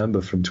might remember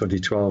from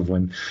 2012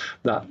 when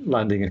that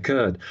landing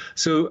occurred.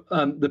 So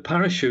the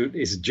parachute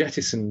is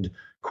jettisoned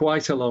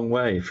quite a long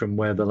way from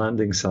where the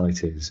landing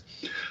site is.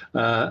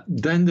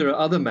 Then there are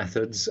other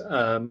methods.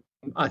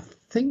 I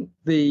think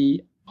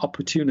the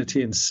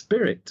Opportunity and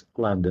Spirit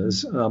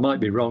landers, I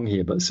might be wrong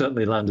here, but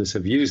certainly landers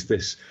have used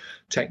this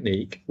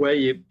technique where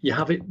you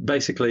have it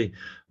basically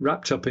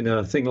wrapped up in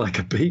a thing like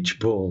a beach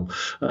ball,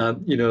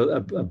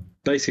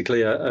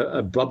 basically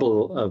a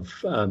bubble of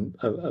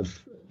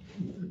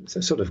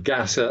sort of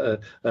gas,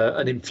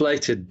 an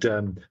inflated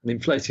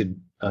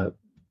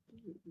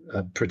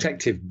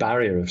protective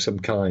barrier of some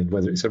kind,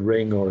 whether it's a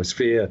ring or a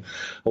sphere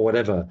or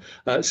whatever.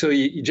 So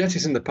you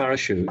jettison the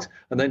parachute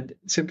and then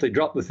simply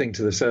drop the thing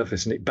to the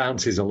surface and it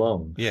bounces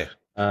along. Yeah.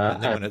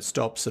 And then when it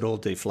stops, it all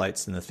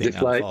deflates and the thing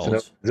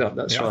unfolds.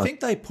 That's right. I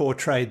think they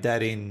portrayed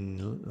that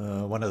in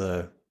one of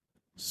the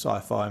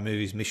sci-fi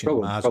movies, Mission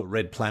to Mars or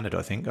Red Planet,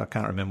 I think. I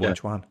can't remember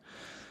which one.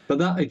 But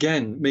that,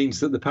 again, means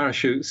that the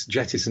parachute's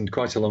jettisoned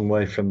quite a long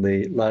way from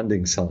the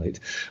landing site.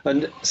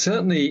 And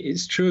certainly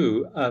it's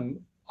true,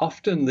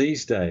 often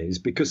these days,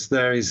 because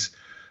there is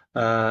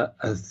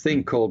a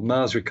thing called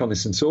Mars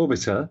Reconnaissance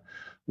Orbiter,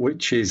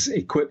 which is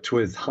equipped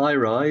with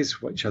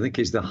HiRISE, which I think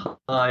is the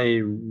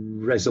High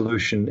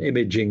Resolution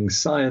Imaging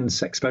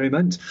Science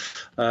Experiment.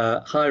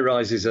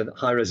 HiRISE is a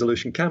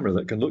high-resolution camera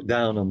that can look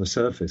down on the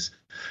surface,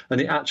 and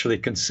it actually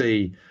can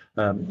see,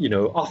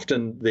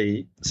 often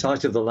the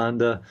site of the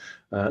lander,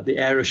 the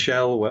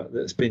aeroshell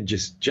that's been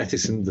just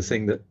jettisoned, the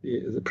thing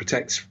that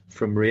protects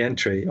from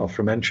re-entry or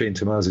from entry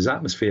into Mars's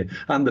atmosphere,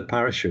 and the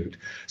parachute.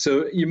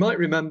 So you might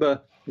remember,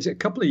 is it a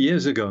couple of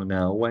years ago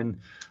now, when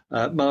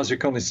Mars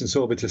Reconnaissance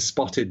Orbiter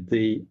spotted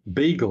the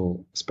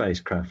Beagle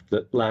spacecraft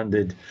that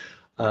landed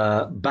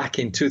back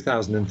in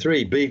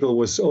 2003. Beagle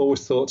was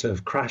always thought to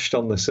have crashed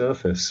on the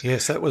surface.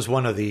 Yes, that was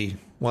one of the,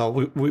 well,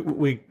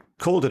 we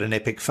called it an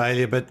epic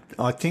failure, but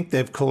I think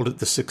they've called it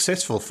the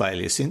successful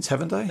failure since,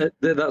 haven't they?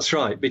 That's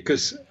right,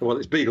 because, well,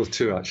 it's Beagle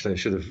 2, actually. I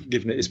should have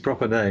given it its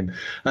proper name.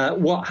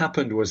 What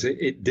happened was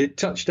it did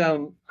touch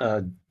down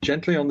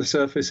gently on the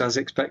surface as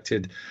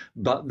expected,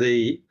 but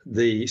the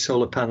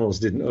solar panels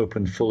didn't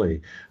open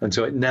fully, and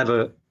so it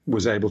never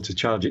was able to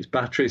charge its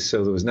batteries,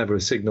 so there was never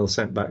a signal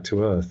sent back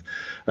to Earth.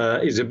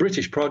 It's a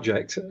British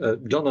project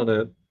done on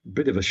a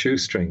bit of a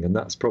shoestring, and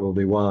that's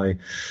probably why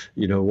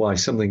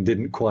something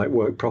didn't quite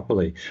work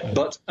properly.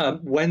 But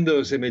when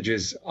those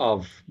images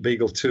of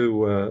Beagle 2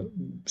 were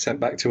sent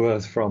back to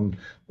Earth from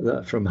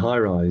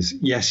HiRISE,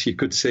 yes, you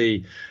could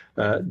see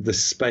the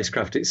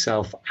spacecraft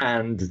itself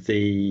and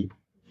the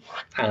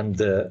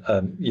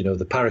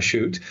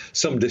parachute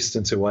some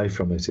distance away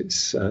from it.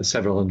 It's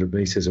several hundred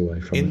meters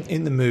away from it.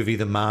 In the movie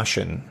The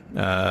Martian,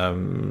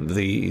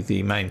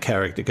 the main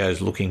character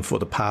goes looking for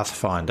the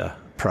Pathfinder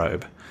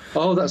probe.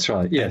 Oh, that's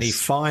right, yes. And he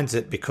finds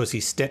it because he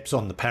steps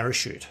on the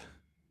parachute.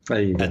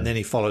 There you go. And then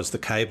he follows the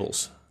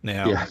cables.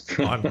 Now,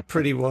 I'm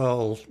pretty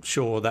well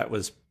sure that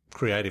was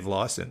creative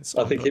license.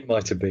 I think it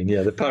might have been,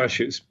 yeah. The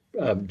parachute's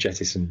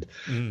jettisoned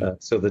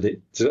so that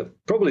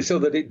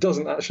it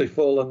doesn't actually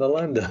fall on the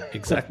lander.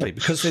 Exactly,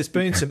 because there's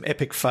been some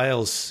epic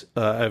fails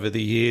over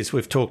the years.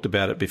 We've talked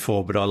about it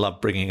before, but I love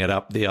bringing it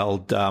up. The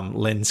old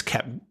lens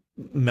cap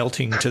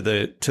melting to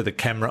the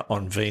camera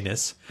on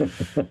Venus.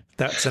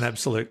 That's an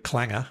absolute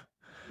clanger.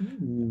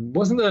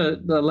 Wasn't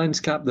the lens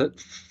cap that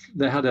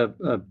they had a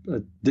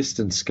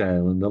distance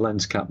scale and the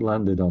lens cap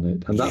landed on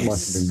it, and that might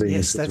have been Venus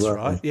yes, that's as well.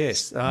 right.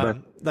 Yes,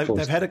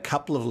 they've had a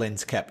couple of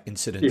lens cap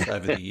incidents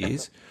over the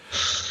years.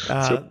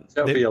 So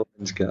that'll be a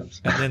lens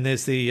caps. And then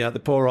there's the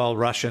poor old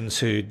Russians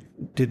who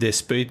did their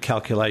speed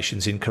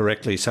calculations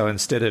incorrectly. So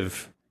instead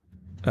of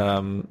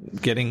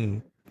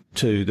getting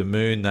to the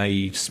moon,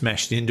 they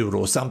smashed into it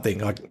or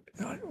something.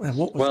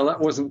 Well, that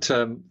wasn't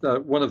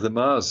one of the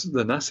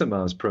NASA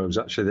Mars probes.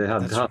 Actually, they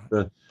had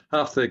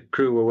half the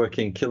crew were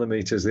working in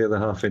kilometres, the other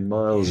half in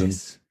miles,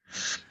 and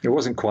it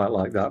wasn't quite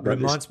like that. But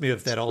reminds me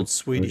of that old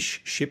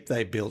Swedish ship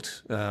they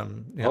built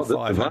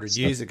 500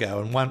 years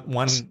ago, and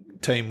one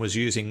team was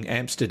using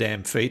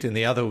Amsterdam feet and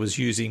the other was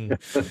using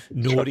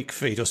Nordic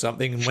feet or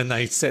something, and when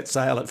they set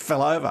sail it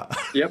fell over.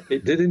 Yep,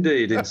 it did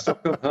indeed, in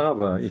Stockholm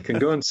Harbour. You can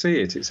go and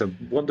see it. It's a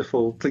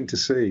wonderful thing to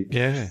see.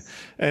 Yeah,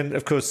 and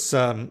of course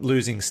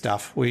losing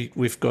stuff.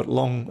 We've got a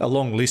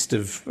long list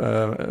of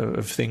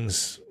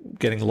things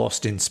getting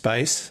lost in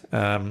space,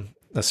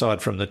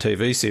 aside from the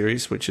TV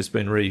series, which has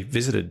been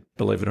revisited,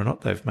 believe it or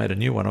not. They've made a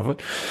new one of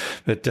it.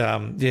 But,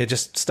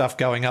 just stuff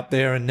going up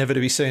there and never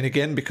to be seen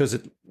again because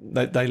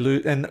they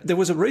lose. And there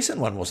was a recent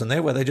one, wasn't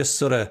there, where they just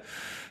sort of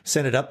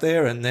sent it up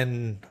there and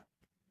then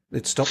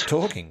it stopped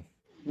talking?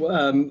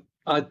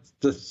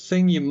 The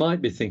thing you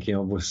might be thinking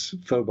of was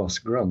Phobos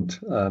Grunt,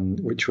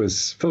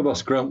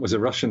 Phobos Grunt was a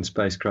Russian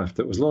spacecraft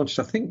that was launched,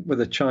 I think,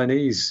 with a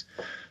Chinese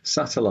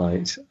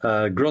satellite.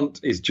 Grunt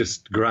is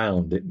just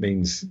ground. It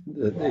means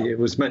it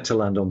was meant to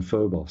land on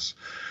Phobos.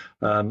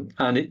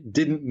 And it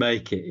didn't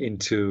make it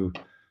into...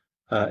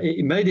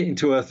 it made it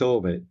into Earth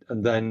orbit,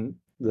 and then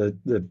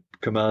the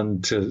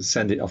command to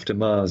send it off to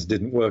Mars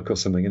didn't work or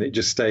something, and it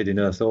just stayed in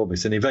Earth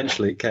orbit, and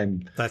eventually it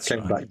came back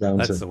down.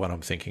 That's the one I'm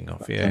thinking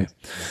of, yeah.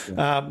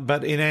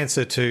 But in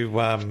answer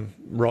to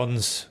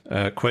Ron's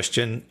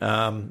question,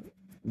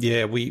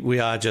 we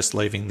are just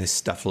leaving this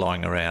stuff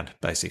lying around,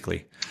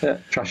 basically. Yeah,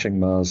 trashing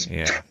Mars.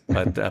 Yeah,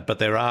 but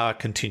there are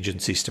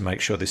contingencies to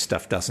make sure this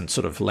stuff doesn't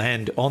sort of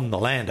land on the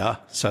lander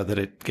so that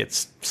it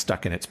gets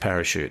stuck in its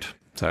parachute.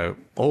 So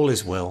all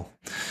is well,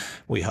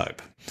 we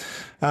hope.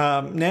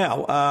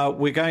 Now,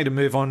 we're going to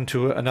move on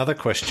to another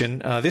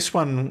question. This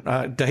one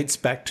dates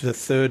back to the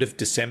 3rd of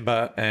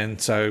December,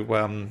 and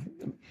so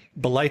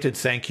belated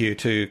thank you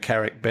to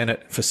Carrick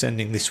Bennett for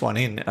sending this one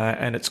in,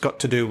 and it's got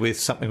to do with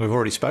something we've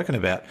already spoken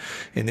about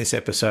in this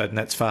episode, and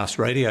that's fast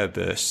radio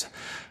bursts.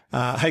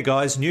 Hey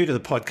guys, new to the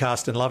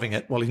podcast and loving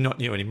it. Well, he's not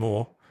new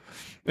anymore,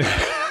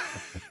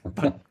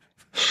 but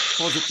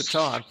was at the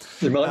time.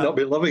 You might not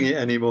be loving it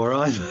anymore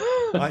either.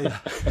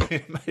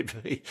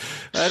 Maybe.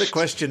 I had a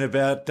question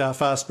about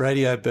fast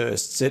radio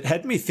bursts. It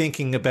had me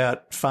thinking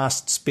about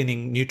fast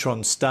spinning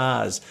neutron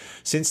stars.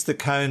 Since the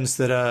cones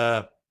that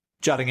are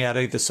jutting out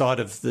either side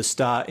of the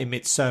star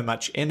emit so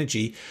much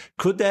energy,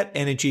 could that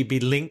energy be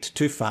linked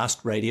to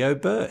fast radio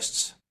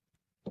bursts?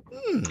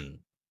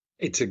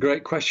 It's a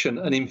great question.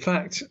 And in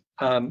fact,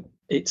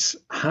 it's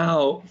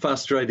how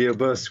fast radio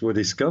bursts were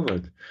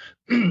discovered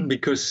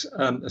because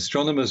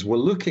astronomers were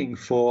looking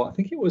for, I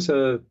think it was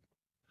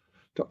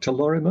Dr.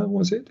 Lorimer,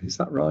 was it? Is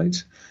that right?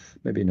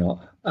 Maybe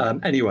not.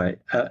 Anyway,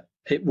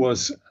 it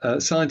was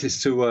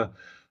scientists who were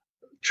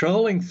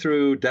trawling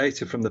through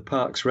data from the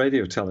Parkes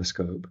radio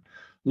telescope,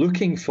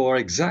 looking for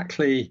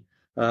exactly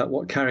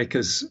what Carrick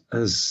has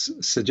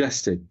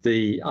suggested,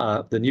 the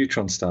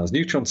neutron stars.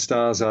 Neutron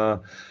stars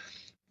are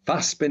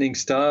fast-spinning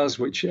stars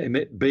which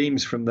emit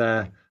beams from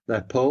their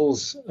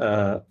poles,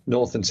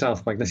 north and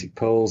south magnetic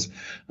poles,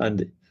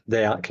 and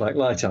they act like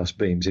lighthouse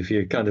beams. If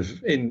you're kind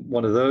of in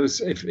one of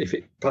those, if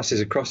it passes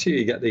across you,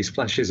 you get these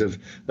flashes of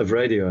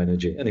radio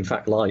energy, and in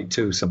fact light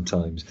too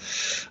sometimes.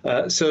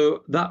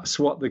 So that's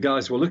what the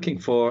guys were looking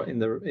for in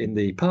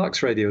the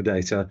Parkes radio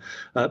data,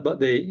 but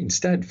they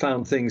instead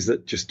found things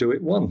that just do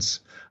it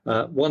once.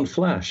 One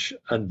flash,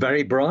 and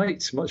very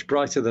bright, much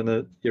brighter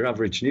than your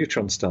average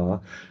neutron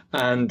star,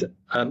 and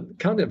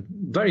kind of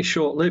very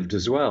short-lived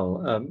as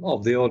well,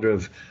 of the order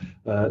of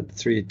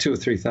 2 or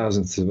 3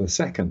 thousandths of a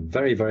second,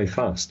 very, very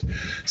fast.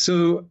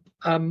 So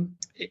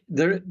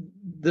there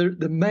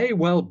may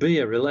well be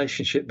a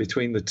relationship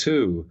between the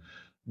two,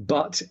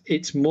 but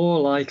it's more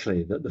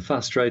likely that the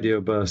fast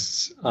radio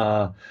bursts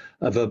are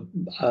of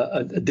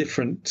a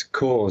different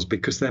cause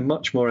because they're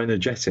much more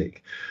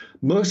energetic.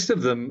 Most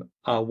of them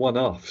are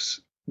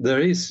one-offs. There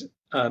is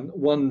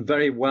one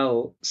very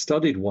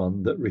well-studied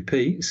one that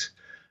repeats.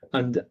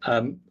 And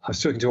I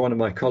was talking to one of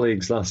my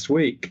colleagues last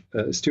week,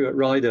 Stuart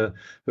Ryder,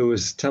 who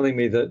was telling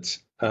me that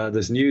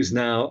there's news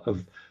now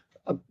of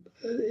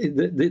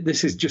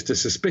this is just a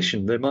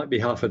suspicion. There might be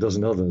half a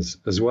dozen others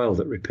as well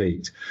that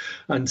repeat.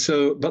 And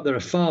so, but there are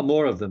far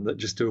more of them that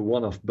just do a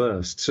one-off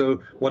burst.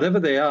 So whatever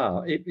they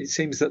are, it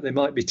seems that there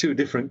might be two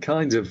different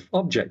kinds of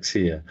objects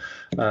here.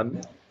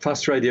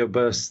 Fast radio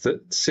bursts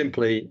that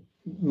simply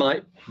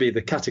might be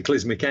the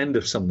cataclysmic end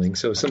of something,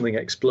 so something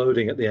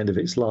exploding at the end of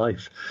its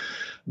life.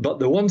 But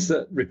the ones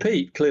that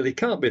repeat clearly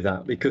can't be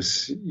that,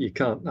 because you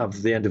can't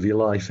have the end of your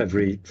life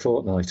every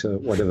fortnight or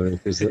whatever it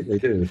is that they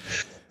do.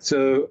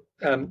 So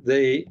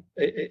they're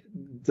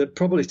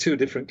probably two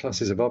different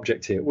classes of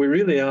object here. We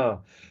really are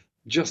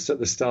just at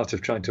the start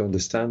of trying to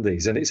understand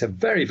these, and it's a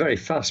very, very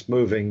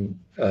fast-moving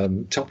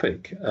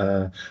topic.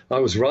 I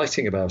was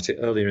writing about it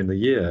earlier in the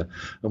year,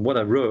 and what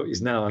I wrote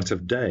is now out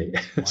of date.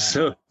 Wow.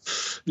 So,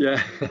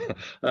 yeah,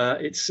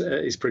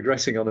 it's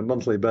progressing on a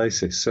monthly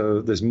basis.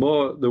 So there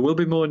will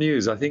be more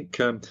news. I think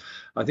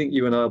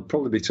you and I will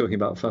probably be talking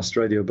about fast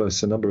radio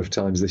bursts a number of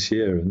times this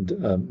year,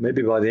 and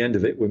maybe by the end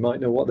of it, we might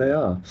know what they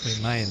are.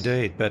 We may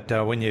indeed. But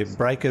when you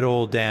break it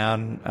all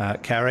down,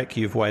 Carrick,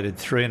 you've waited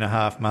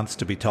 3.5 months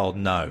to be told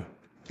no.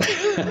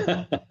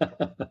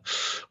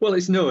 Well,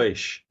 it's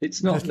no-ish.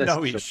 It's not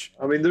necessarily. No-ish.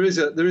 I mean, there is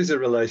a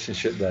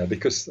relationship there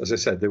because, as I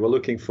said, they were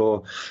looking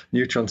for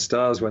neutron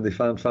stars when they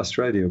found fast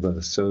radio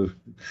bursts. So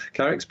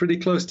Carrick's pretty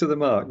close to the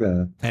mark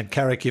there. And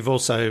Carrick, you've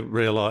also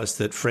realised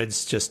that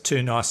Fred's just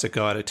too nice a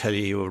guy to tell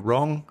you were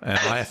wrong, and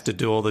I have to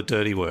do all the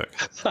dirty work.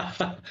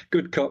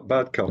 Good cop,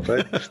 bad cop,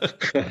 eh?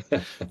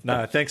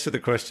 No, thanks for the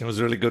question. It was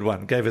a really good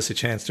one. Gave us a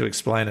chance to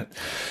explain it.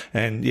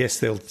 And yes,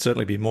 there'll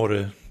certainly be more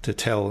to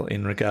tell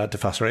in regard to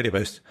fast radio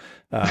bursts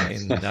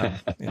in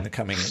the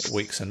coming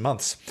weeks and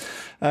months.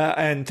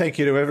 And thank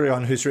you to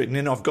everyone who's written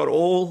in. I've got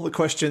all the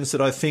questions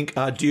that I think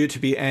are due to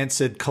be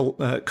answered,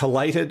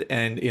 collated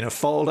and in a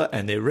folder,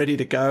 and they're ready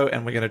to go.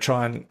 And we're going to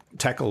try and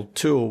tackle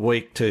 2 a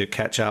week to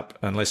catch up,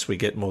 unless we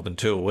get more than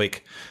 2 a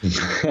week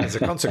as a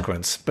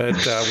consequence. But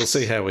we'll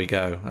see how we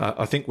go.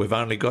 I think we've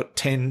only got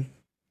 10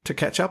 to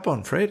catch up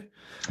on, Fred.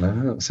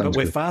 But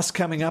we're fast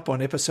coming up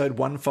on episode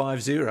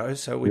 150,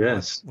 so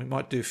we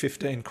might do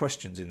 15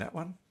 questions in that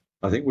one.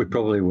 I think we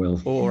probably will.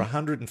 Or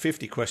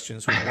 150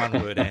 questions with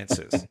one-word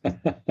answers.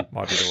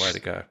 Might be the way to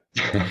go.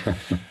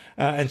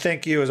 And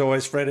thank you, as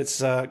always, Fred.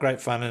 It's great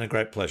fun and a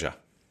great pleasure.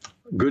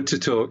 Good to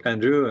talk,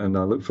 Andrew, and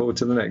I look forward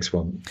to the next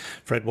one.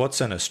 Fred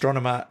Watson,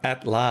 astronomer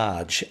at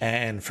large.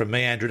 And from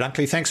me, Andrew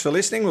Dunkley, thanks for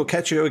listening. We'll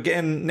catch you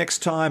again next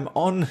time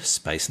on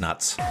Space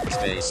Nuts.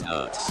 Space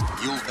Nuts.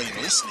 You've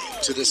been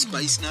listening to the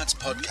Space Nuts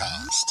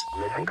podcast.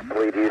 Mission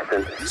complete,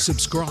 Houston.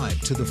 Subscribe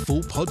to the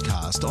full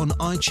podcast on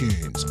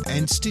iTunes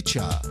and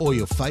Stitcher or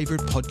your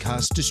favourite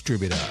podcast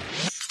distributor.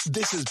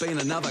 This has been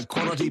another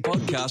quality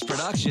podcast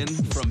production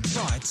from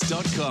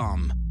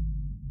Bytes.com.